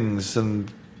different things.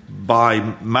 And by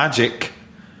magic,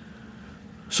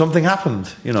 something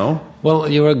happened, Well,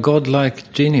 you're a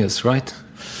godlike genius, right?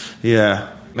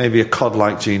 Yeah, maybe a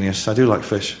cod-like genius. I do like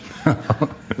fish.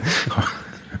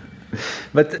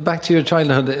 But back to your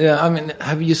childhood,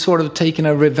 have you sort of taken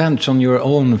a revenge on your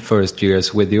own first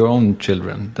years with your own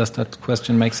children? Does that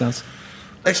question make sense?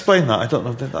 Explain that. I don't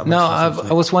know if that makes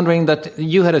sense. I was wondering that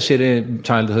you had a shitty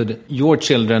childhood. Your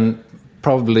children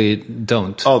probably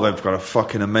don't. Oh, they've got a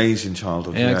fucking amazing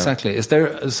childhood. Yeah, exactly. Is there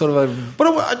a sort of a...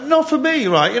 But no, for me,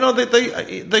 right,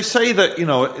 they say that,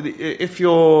 if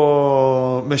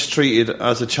you're mistreated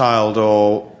as a child,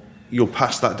 or you'll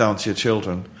pass that down to your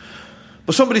children.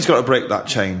 But somebody's got to break that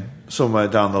chain somewhere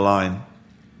down the line.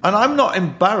 And I'm not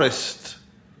embarrassed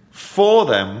for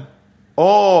them,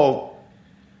 or,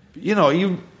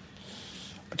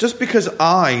 just because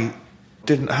I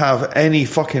didn't have any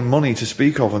fucking money to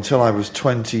speak of until I was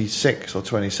 26 or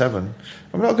 27,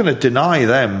 I'm not going to deny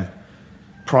them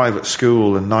private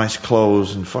school and nice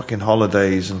clothes and fucking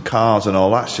holidays and cars and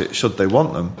all that shit, should they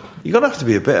want them. You're going to have to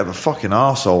be a bit of a fucking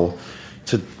arsehole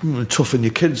to toughen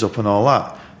your kids up and all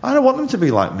that. I don't want them to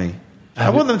be like me. I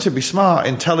want them to be smart,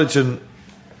 intelligent,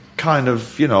 kind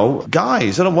of,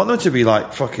 guys. I don't want them to be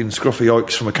like fucking scruffy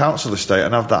oaks from a council estate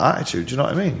and have that attitude. Do you know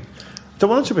what I mean? I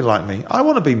don't want them to be like me. I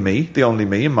want to be me, the only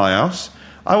me in my house.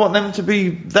 I want them to be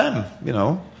them,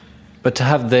 But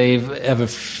have they ever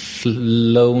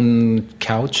flown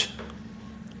couch?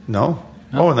 No.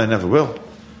 Oh, and they never will.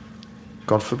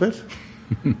 God forbid.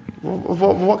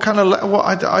 what kind of...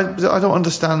 I don't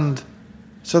understand.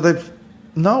 So they've...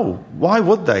 No. Why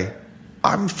would they?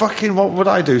 I'm fucking... What would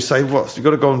I do? Say, what? You've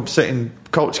got to go and sit in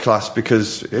coach class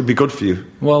because it'd be good for you.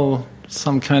 Well,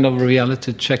 some kind of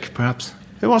reality check, perhaps.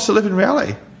 Who wants to live in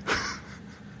reality?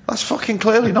 That's fucking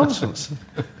clearly nonsense.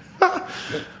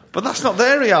 But that's not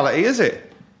their reality, is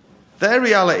it? Their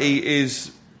reality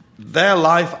is their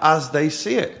life as they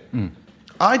see it. Mm.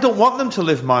 I don't want them to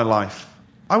live my life.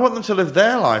 I want them to live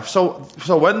their life. So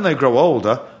when they grow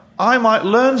older, I might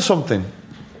learn something.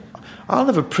 I'll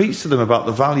never preach to them about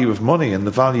the value of money and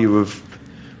the value of,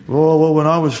 well, when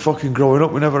I was fucking growing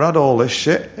up, we never had all this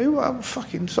shit.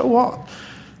 So what?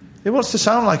 Who wants to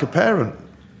sound like a parent?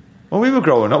 When we were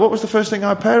growing up, what was the first thing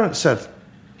our parents said?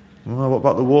 Oh, what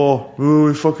about the war?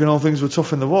 Oh, fucking all things were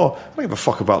tough in the war. I don't give a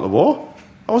fuck about the war.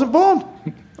 I wasn't born.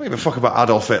 I don't give a fuck about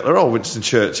Adolf Hitler or Winston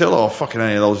Churchill or fucking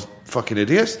any of those fucking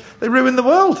idiots. They ruined the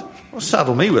world. Don't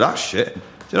saddle me with that shit. Do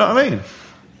you know what I mean?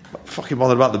 I'm not fucking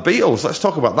bothered about the Beatles. Let's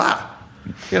talk about that.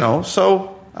 You know,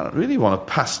 so I don't really want to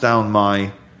pass down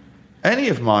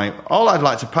all I'd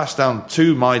like to pass down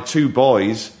to my two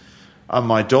boys and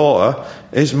my daughter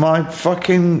is my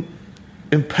fucking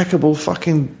impeccable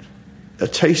fucking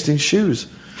taste in shoes.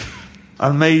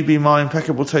 And maybe my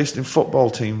impeccable taste in football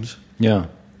teams. Yeah.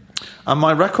 And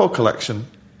my record collection.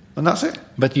 And that's it.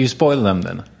 But you spoil them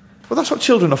then? Well, that's what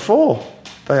children are for.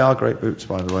 They are great boots,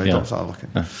 by the way. Yeah. Don't start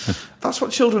looking. That's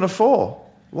what children are for.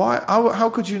 Why? How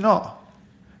could you not?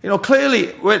 You know,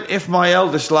 clearly, if my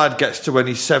eldest lad gets to when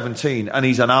he's 17 and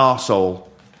he's an arsehole,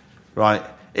 right,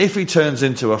 if he turns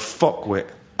into a fuckwit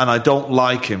and I don't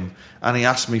like him and he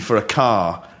asks me for a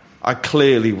car, I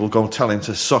clearly will go tell him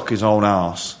to suck his own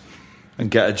arse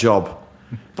and get a job.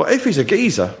 But if he's a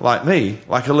geezer like me,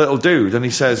 like a little dude, and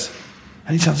he says,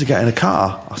 anytime to get in a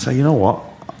car, I'll say, you know what?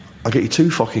 I'll get you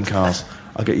 2 fucking cars.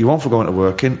 I'll get you one for going to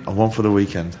work in and one for the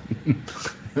weekend.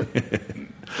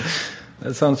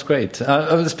 That sounds great.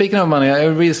 Speaking of money, I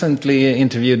recently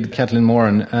interviewed Kathleen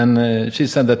Moran, and she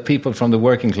said that people from the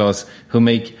working class who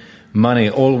make money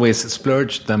always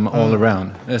splurge them all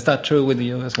around. Is that true with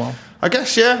you as well? I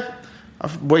guess, yeah.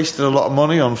 I've wasted a lot of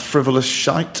money on frivolous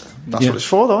shite. That's what it's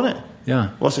for, though, isn't it?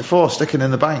 Yeah. What's it for? Sticking in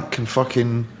the bank and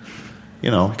fucking,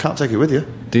 you can't take it with you.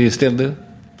 Do you still do?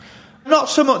 Not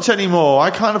so much anymore.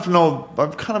 I'm kind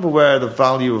of aware of the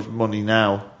value of money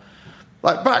now.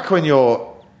 Like back when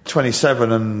you're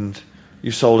 27 and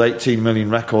you sold 18 million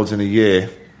records in a year,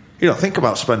 you don't think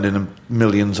about spending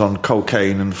millions on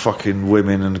cocaine and fucking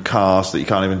women and cars that you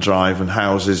can't even drive and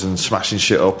houses and smashing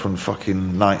shit up and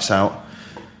fucking nights out.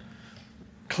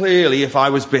 Clearly, if I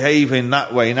was behaving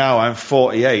that way now, I'm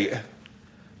 48,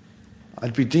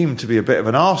 I'd be deemed to be a bit of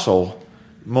an arsehole,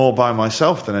 more by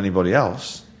myself than anybody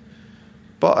else.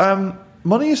 But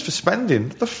money is for spending.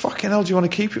 What the fucking hell do you want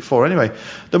to keep it for anyway?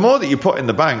 The more that you put in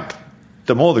the bank,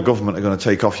 the more the government are going to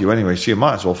take off you anyway, so you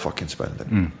might as well fucking spend it.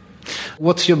 Mm.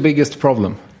 What's your biggest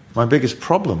problem? My biggest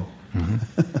problem?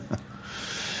 Mm-hmm.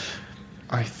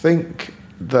 I think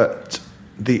that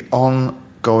the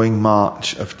ongoing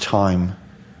march of time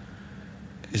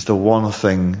is the one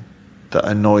thing that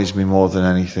annoys me more than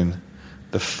anything.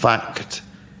 The fact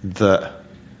that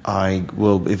I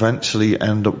will eventually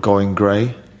end up going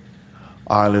grey.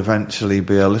 I'll eventually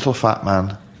be a little fat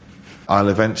man. I'll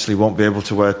eventually won't be able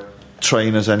to wear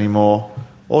trainers anymore,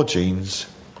 or jeans,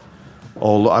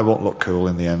 or I won't look cool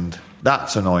in the end.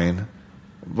 That's annoying.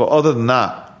 But other than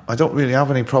that, I don't really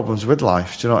have any problems with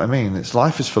life. Do you know what I mean?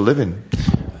 Life is for living.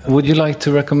 Would you like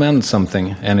to recommend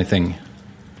something, anything?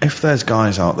 If there's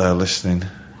guys out there listening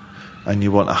and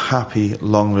you want a happy,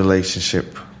 long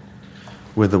relationship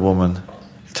with a woman,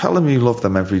 tell them you love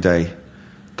them every day.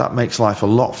 That makes life a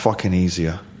lot fucking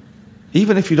easier.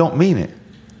 Even if you don't mean it,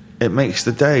 it makes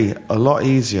the day a lot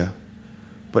easier.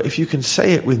 But if you can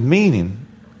say it with meaning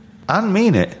and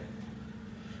mean it,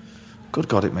 good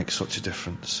God, it makes such a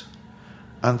difference.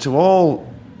 And to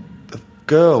all the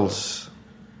girls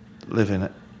living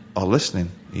or listening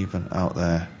even out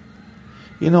there,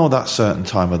 you know that certain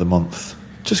time of the month,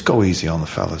 just go easy on the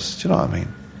fellas. Do you know what I mean?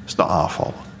 It's not our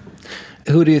fault.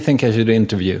 Who do you think I should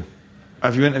interview?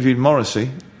 Have you interviewed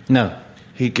Morrissey? No.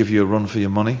 He'd give you a run for your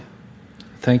money.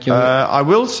 Thank you. I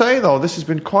will say, though, this has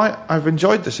been I've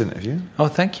enjoyed this interview. Oh,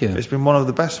 thank you. It's been one of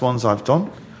the best ones I've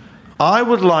done. I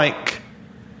would like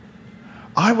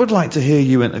to hear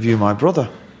you interview my brother.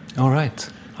 All right.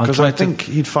 Because I think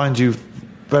he'd find you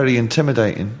very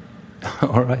intimidating.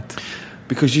 All right.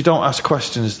 Because you don't ask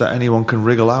questions that anyone can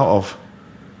wriggle out of.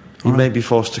 You may be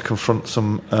forced to confront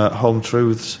some home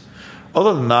truths.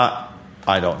 Other than that,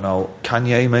 I don't know.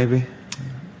 Kanye, maybe?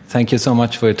 Thank you so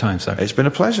much for your time, sir. It's been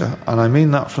a pleasure, and I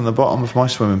mean that from the bottom of my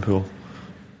swimming pool.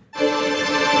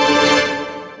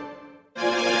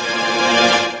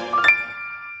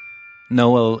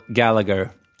 Noel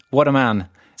Gallagher. What a man.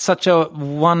 Such a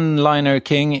one-liner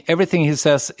king. Everything he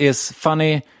says is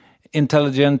funny,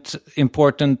 intelligent,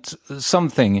 important,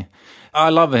 something.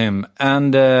 I love him.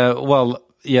 And,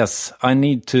 yes, I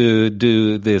need to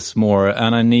do this more,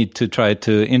 and I need to try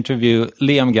to interview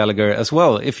Liam Gallagher as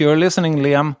well. If you're listening,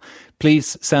 Liam,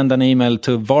 please send an email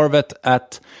to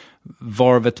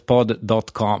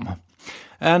varvet@varvetpod.com.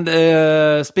 And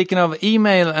speaking of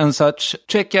email and such,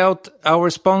 check out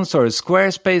our sponsor,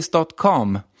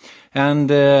 squarespace.com.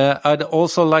 And I'd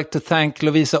also like to thank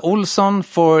Lovisa Olsson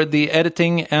for the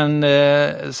editing and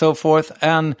so forth,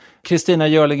 and Kristina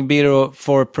Jörling Biro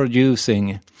for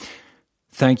producing.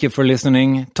 Thank you for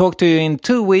listening. Talk to you in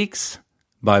 2 weeks.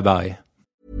 Bye-bye.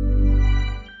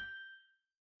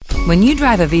 When you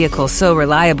drive a vehicle so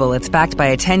reliable it's backed by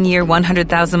a 10-year,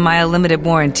 100,000-mile limited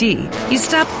warranty, you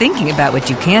stop thinking about what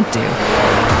you can't do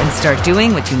and start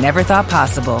doing what you never thought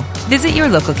possible. Visit your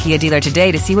local Kia dealer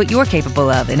today to see what you're capable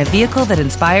of in a vehicle that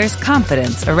inspires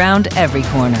confidence around every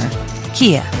corner.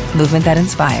 Kia, movement that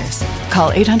inspires.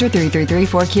 Call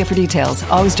 800-333-4KIA for details.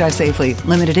 Always drive safely.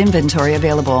 Limited inventory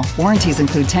available. Warranties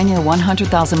include 10-year,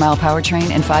 100,000-mile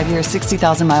powertrain and 5-year,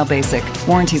 60,000-mile basic.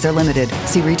 Warranties are limited.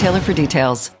 See retailer for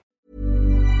details.